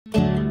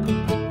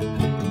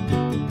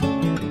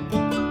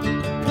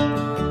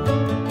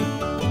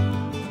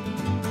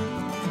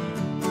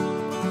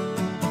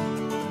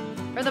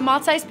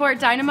multi-sport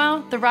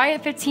dynamo, the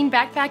Riot 15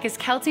 backpack is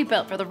Kelty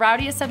built for the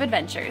rowdiest of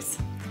adventures.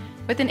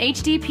 With an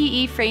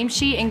HDPE frame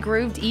sheet and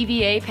grooved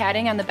EVA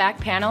padding on the back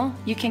panel,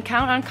 you can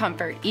count on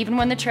comfort even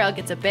when the trail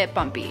gets a bit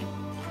bumpy.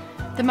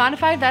 The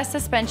modified vest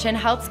suspension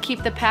helps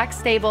keep the pack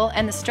stable,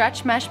 and the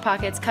stretch mesh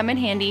pockets come in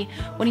handy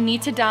when you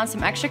need to down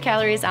some extra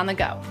calories on the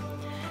go.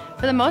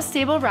 For the most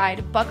stable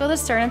ride, buckle the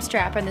sternum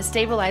strap and the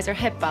stabilizer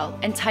hip belt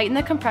and tighten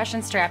the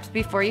compression straps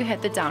before you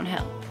hit the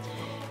downhill.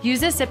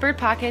 Use a zippered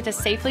pocket to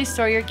safely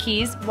store your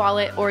keys,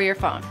 wallet, or your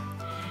phone.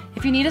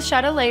 If you need to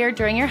shed a layer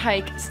during your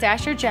hike,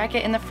 stash your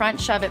jacket in the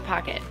front shove-it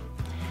pocket.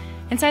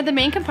 Inside the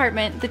main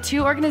compartment, the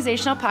 2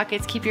 organizational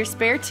pockets keep your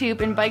spare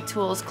tube and bike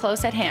tools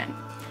close at hand.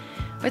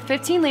 With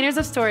 15 liters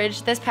of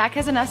storage, this pack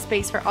has enough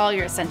space for all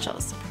your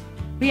essentials.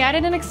 We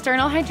added an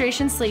external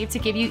hydration sleeve to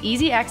give you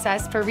easy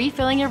access for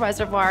refilling your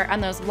reservoir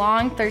on those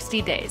long,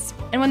 thirsty days.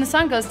 And when the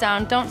sun goes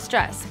down, don't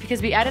stress,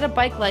 because we added a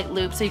bike light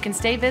loop so you can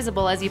stay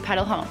visible as you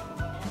pedal home.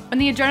 When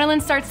the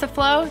adrenaline starts to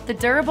flow, the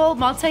durable,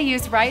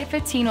 multi-use Riot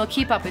 15 will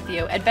keep up with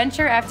you,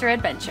 adventure after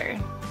adventure.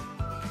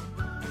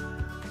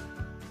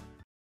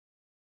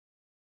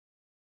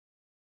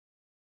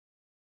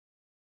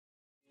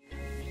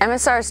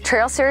 MSR's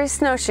Trail Series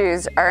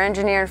snowshoes are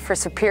engineered for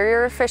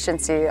superior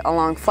efficiency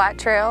along flat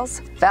trails,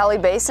 valley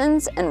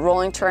basins, and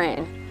rolling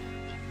terrain.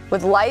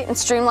 With light and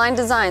streamlined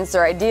designs,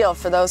 they're ideal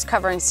for those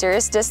covering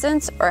serious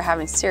distance or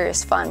having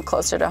serious fun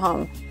closer to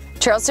home.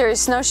 Trail Series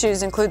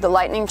snowshoes include the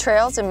Lightning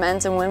Trails in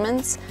men's and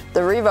women's,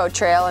 the Revo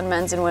Trail in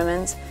men's and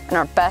women's, and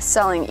our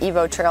best-selling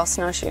Evo Trail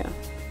snowshoe.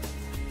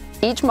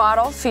 Each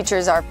model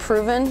features our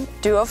proven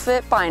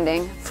DuoFit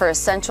binding for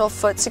essential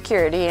foot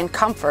security and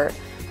comfort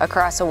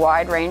across a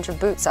wide range of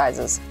boot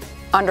sizes.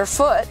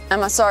 Underfoot,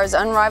 MSR's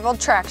unrivaled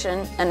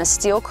traction and a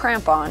steel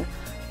crampon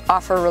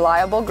offer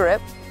reliable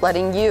grip,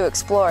 letting you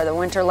explore the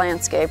winter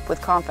landscape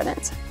with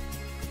confidence.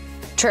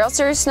 Trail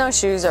Series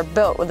snowshoes are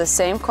built with the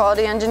same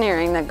quality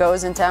engineering that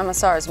goes into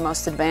MSR's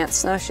most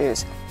advanced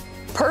snowshoes.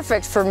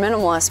 Perfect for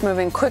minimalists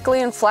moving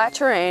quickly in flat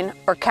terrain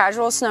or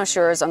casual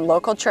snowshoers on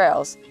local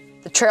trails,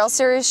 the Trail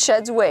Series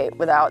sheds weight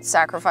without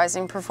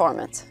sacrificing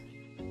performance.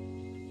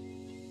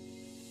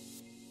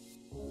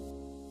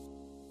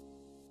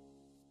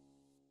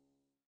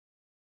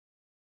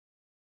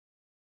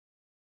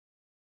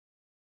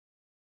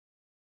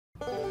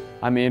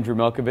 I'm Andrew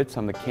Melkovitz.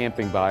 I'm the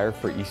camping buyer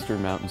for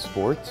Eastern Mountain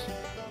Sports.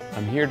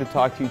 I'm here to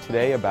talk to you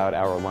today about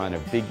our line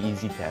of Big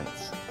Easy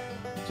Tents.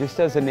 Just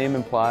as the name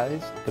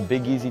implies, the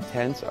Big Easy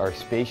Tents are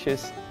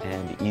spacious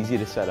and easy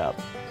to set up.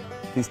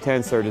 These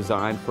tents are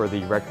designed for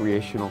the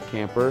recreational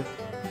camper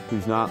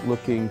who's not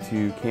looking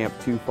to camp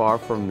too far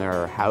from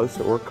their house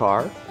or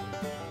car.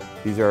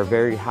 These are a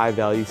very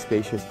high-value,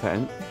 spacious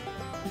tent.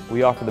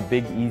 We offer the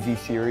Big Easy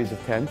series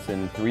of tents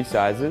in 3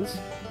 sizes: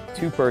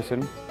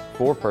 2-person,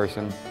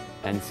 4-person,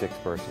 and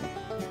 6-person.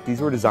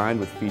 These were designed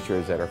with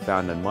features that are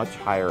found in much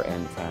higher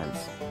end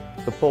tents.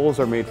 The poles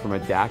are made from a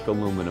DAC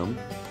aluminum,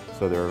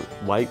 so they're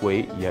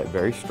lightweight yet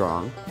very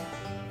strong.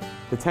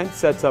 The tent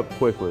sets up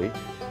quickly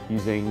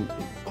using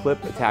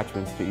clip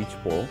attachments to each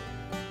pole.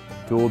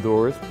 Dual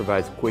doors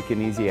provides quick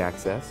and easy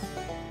access.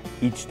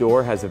 Each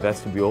door has a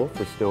vestibule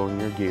for stowing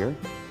your gear.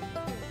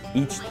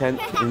 Each tent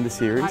in the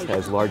series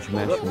has large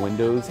mesh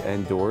windows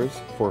and doors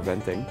for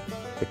venting.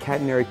 The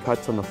catenary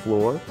cuts on the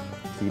floor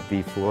keep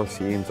the floor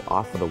seams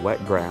off of the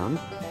wet ground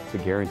to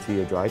guarantee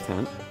a dry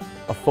tent.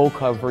 A full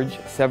coverage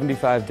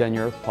 75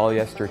 denier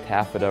polyester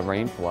taffeta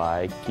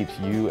rainfly keeps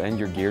you and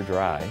your gear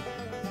dry.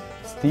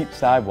 Steep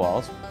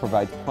sidewalls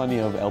provides plenty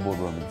of elbow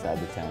room inside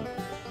the tent.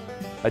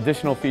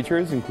 Additional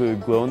features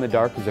include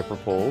glow-in-the-dark zipper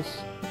pulls,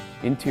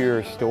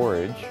 interior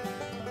storage,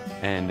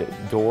 and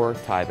door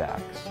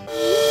tiebacks.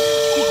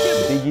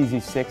 The Big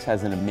Easy 6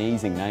 has an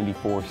amazing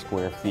 94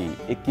 square feet.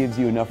 It gives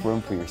you enough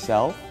room for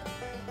yourself,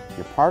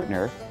 your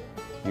partner,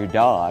 your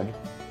dog,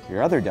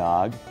 your other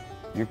dog,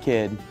 your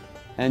kid,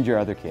 and your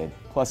other kid,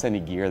 plus any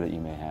gear that you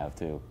may have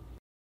too.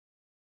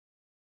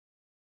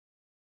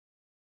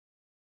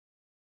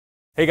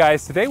 Hey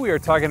guys, today we are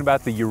talking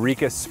about the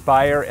Eureka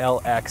Spire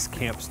LX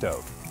camp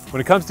stove.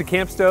 When it comes to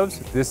camp stoves,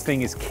 this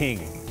thing is king,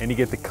 and you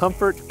get the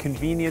comfort,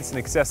 convenience, and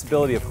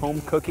accessibility of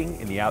home cooking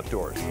in the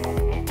outdoors.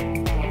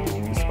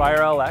 The Spire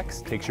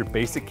LX takes your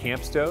basic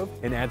camp stove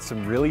and adds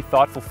some really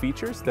thoughtful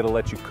features that'll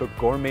let you cook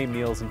gourmet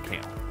meals in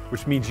camp,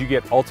 which means you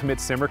get ultimate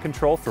simmer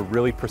control for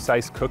really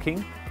precise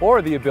cooking,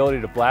 or the ability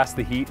to blast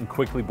the heat and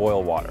quickly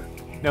boil water.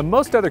 Now,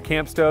 most other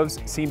camp stoves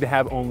seem to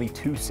have only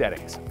 2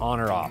 settings, on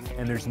or off,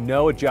 and there's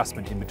no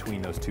adjustment in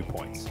between those 2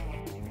 points.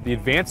 The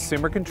advanced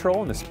simmer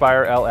control in the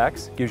Spire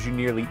LX gives you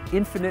nearly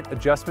infinite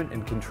adjustment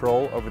and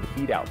control over the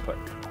heat output,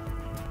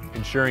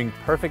 ensuring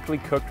perfectly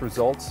cooked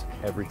results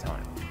every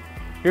time.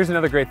 Here's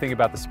another great thing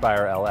about the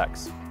Spire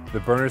LX. The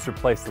burners are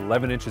placed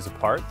 11 inches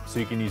apart, so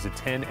you can use a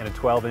 10 and a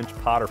 12-inch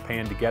pot or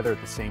pan together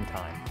at the same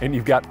time. And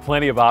you've got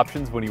plenty of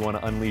options when you want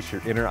to unleash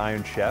your inner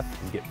Iron Chef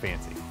and get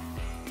fancy.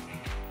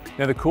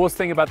 Now, the coolest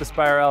thing about the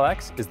Spire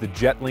LX is the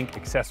JetLink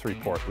accessory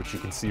port, which you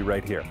can see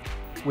right here.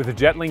 With a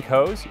JetLink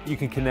hose, you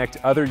can connect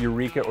other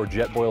Eureka or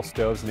Jetboil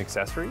stoves and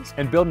accessories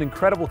and build an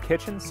incredible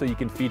kitchen so you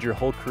can feed your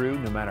whole crew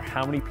no matter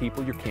how many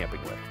people you're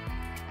camping with.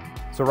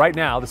 So right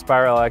now, the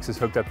Spire LX is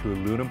hooked up to a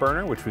Luna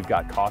burner, which we've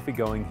got coffee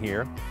going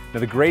here. Now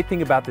the great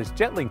thing about this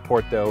JetLink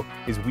port though,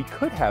 is we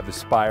could have the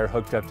Spire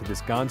hooked up to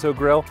this Gonzo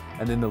grill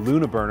and then the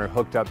Luna burner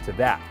hooked up to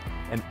that.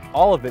 And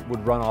all of it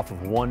would run off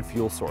of one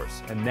fuel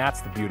source, and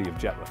that's the beauty of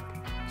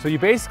JetLink. So you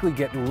basically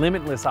get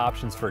limitless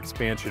options for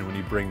expansion when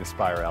you bring the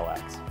Spire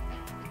LX.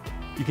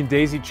 You can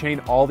daisy chain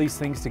all these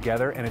things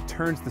together and it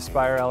turns the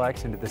Spire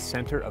LX into the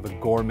center of a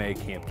gourmet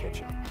camp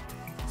kitchen.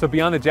 So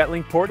beyond the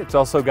JetLink port, it's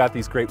also got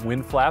these great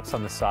wind flaps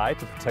on the side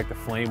to protect the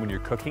flame when you're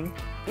cooking,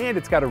 and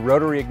it's got a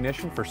rotary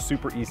ignition for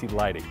super easy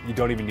lighting. You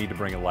don't even need to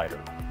bring a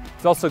lighter.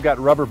 It's also got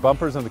rubber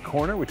bumpers on the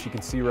corner, which you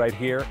can see right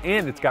here,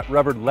 and it's got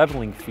rubber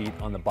leveling feet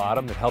on the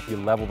bottom that help you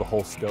level the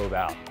whole stove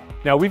out.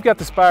 Now we've got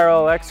the Spire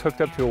LX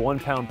hooked up to a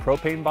 1-pound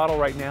propane bottle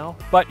right now,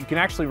 but you can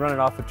actually run it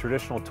off a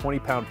traditional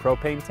 20-pound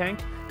propane tank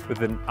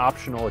with an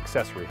optional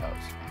accessory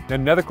hose. Now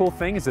another cool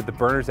thing is that the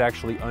burners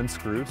actually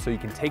unscrew, so you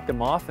can take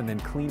them off and then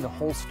clean the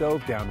whole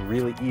stove down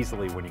really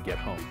easily when you get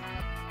home.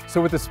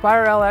 So with the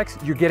Spire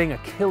LX, you're getting a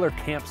killer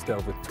camp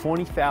stove with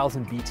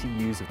 20,000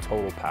 BTUs of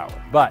total power.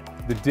 But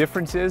the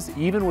difference is,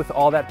 even with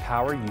all that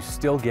power, you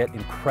still get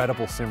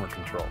incredible simmer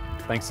control,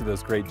 thanks to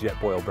those great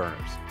JetBoil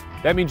burners.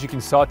 That means you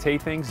can saute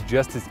things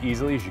just as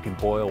easily as you can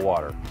boil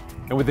water.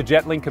 And with the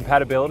JetLink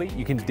compatibility,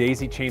 you can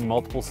daisy chain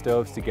multiple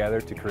stoves together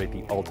to create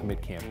the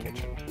ultimate camp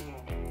kitchen.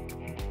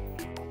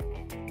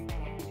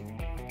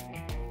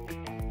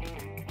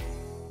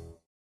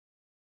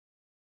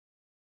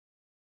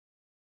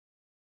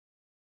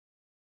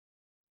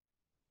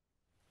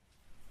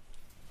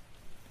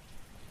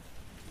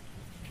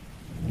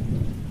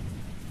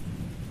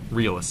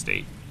 Real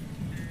estate.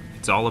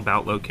 It's all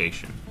about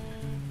location.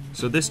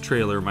 So this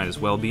trailer might as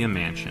well be a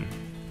mansion.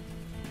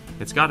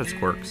 It's got its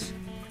quirks,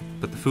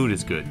 but the food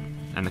is good,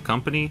 and the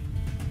company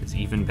is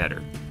even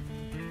better.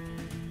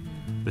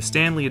 The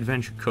Stanley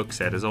Adventure Cook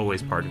Set is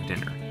always part of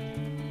dinner.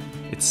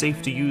 It's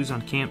safe to use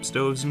on camp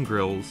stoves and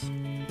grills,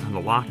 and the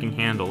locking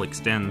handle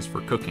extends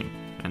for cooking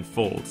and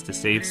folds to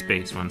save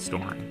space when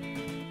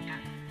storing.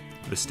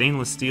 The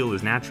stainless steel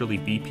is naturally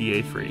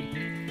BPA free.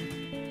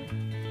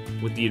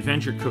 With the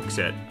Adventure Cook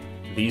Set,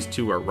 these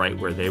two are right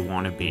where they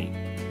want to be.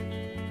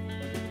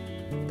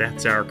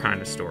 That's our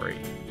kind of story.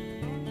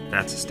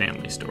 That's a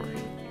Stanley story.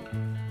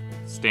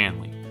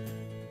 Stanley.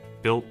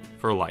 Built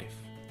for life.